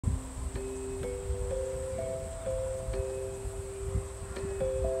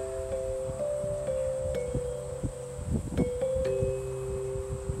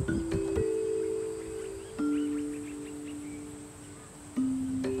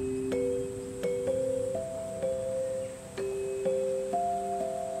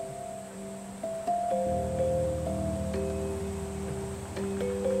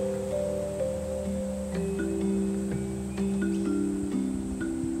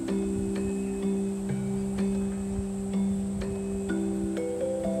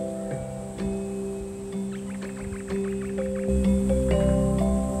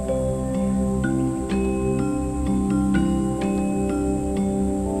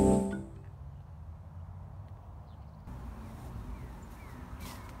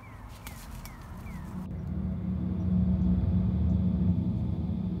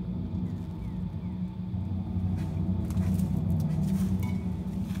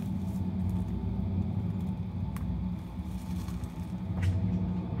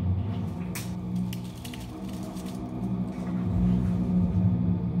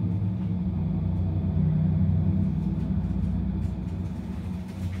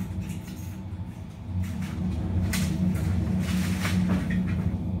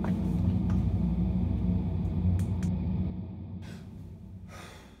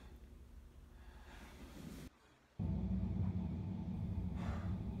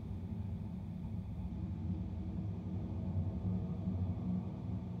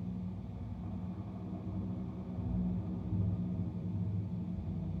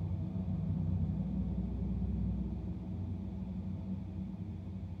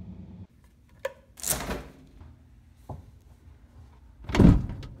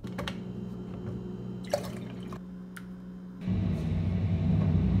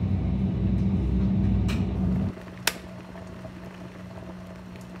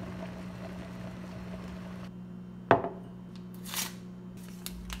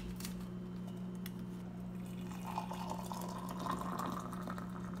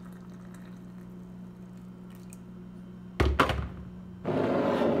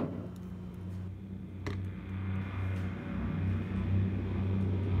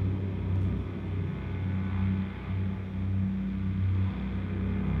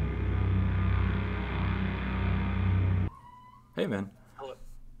Hey man. Hello.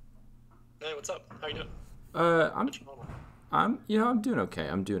 Hey, what's up? How you doing? I'm What you going on? I'm doing okay.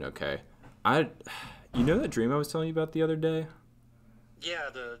 I'm doing okay. I you know that dream I was telling you about the other day? Yeah,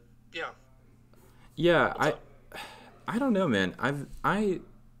 yeah. Yeah, What's I up? I don't know, man. I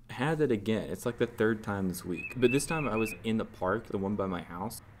had it again. It's like the third time this week. But this time I was in the park, the one by my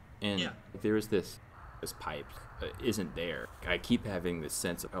house, and Yeah. there was this pipe isn't there. I keep having this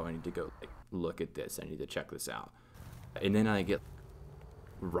sense of, oh, I need to go like look at this. I need to check this out. And then I get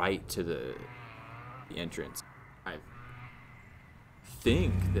right to the entrance. I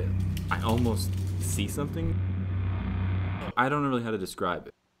think that I almost see something. Oh, I don't know really how to describe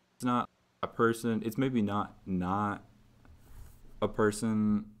it. It's not a person. It's maybe not a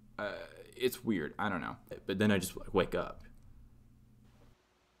person. It's weird. I don't know. But then I just like, wake up.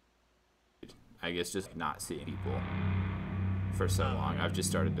 I guess just not seeing people for so long. okay. I've just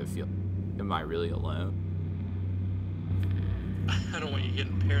started to feel, am I really alone? I don't want you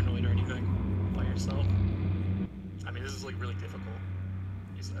getting paranoid or anything by yourself. I mean, this is like really difficult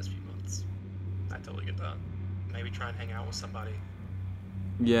these last few months. I totally get that. Maybe try and hang out with somebody.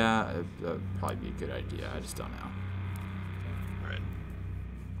 Yeah, that'd probably be a good idea. I just don't know. Right.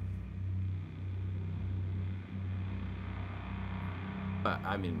 But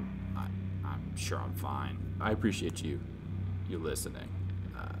I mean, I'm sure I'm fine. I appreciate you listening.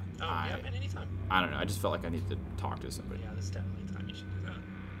 Oh, yeah, man, anytime. I don't know. I just felt like I needed to talk to somebody. Yeah, this is definitely a time you should do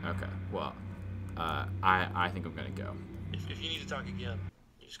that. Okay. Well, I think I'm gonna go. If you need to talk again,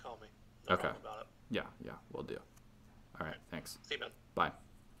 you just call me. No Okay. problem about it. Yeah. Yeah. We'll do. All right. Alright. Thanks. See you, man. Bye.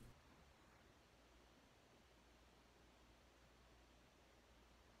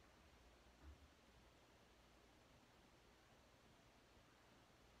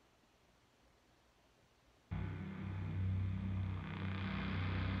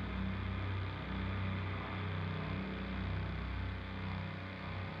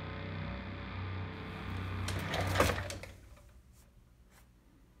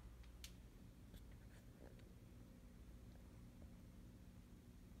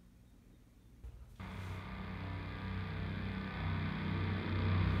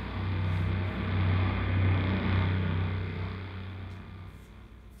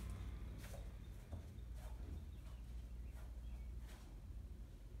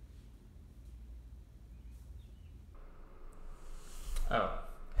 Oh,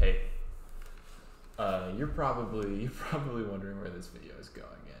 hey. You're probably wondering where this video is going,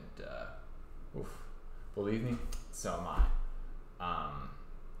 and oof, believe me, so am I. Um,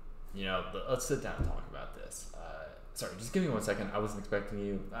 let's sit down and talk about this. Sorry, just give me 1 second. I wasn't expecting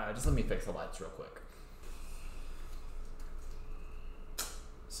you. Just let me fix the lights real quick.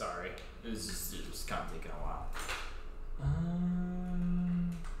 Sorry, it was kind of taking a while.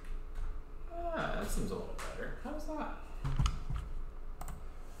 Um, that seems a little better. How's that?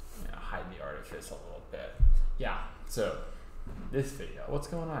 Hide the artifice a little bit. Yeah. So, this video, what's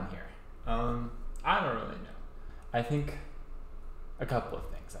going on here? I don't really know. I think a couple of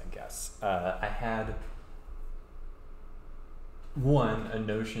things, I guess. I had a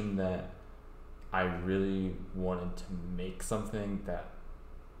notion that I really wanted to make something that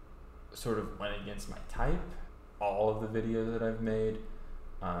sort of went against my type. All of the videos that I've made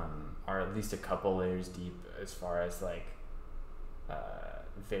are at least a couple layers deep as far as like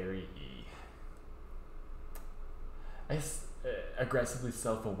very, I guess, aggressively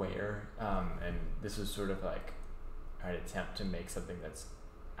self-aware, and this was sort of like an attempt to make something that's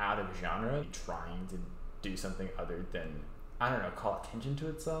out of genre, trying to do something other than, I don't know, call attention to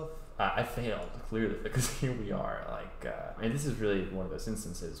itself. I failed clearly because here we are. Like, and this is really one of those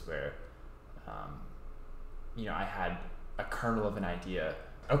instances where, I had a kernel of an idea.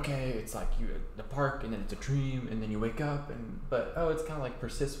 Okay, it's like you at the park, and then it's a dream, and then you wake up, but it's kind of like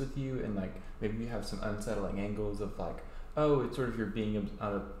persists with you, and like maybe you have some unsettling angles of like, oh, it's sort of you're being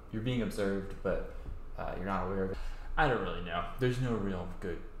observed, but you're not aware of it. I don't really know. There's no real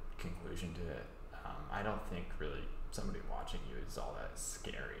good conclusion to it. I don't think really somebody watching you is all that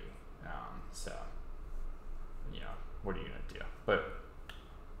scary. So, what are you gonna do? But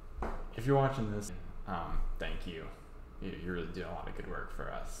if you're watching this, thank you. You're really doing a lot of good work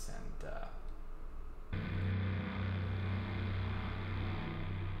for us, and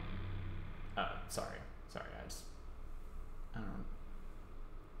sorry, I don't.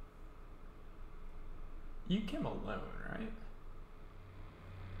 You came alone, right?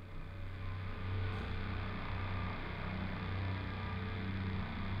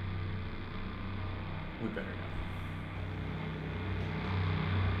 We better go.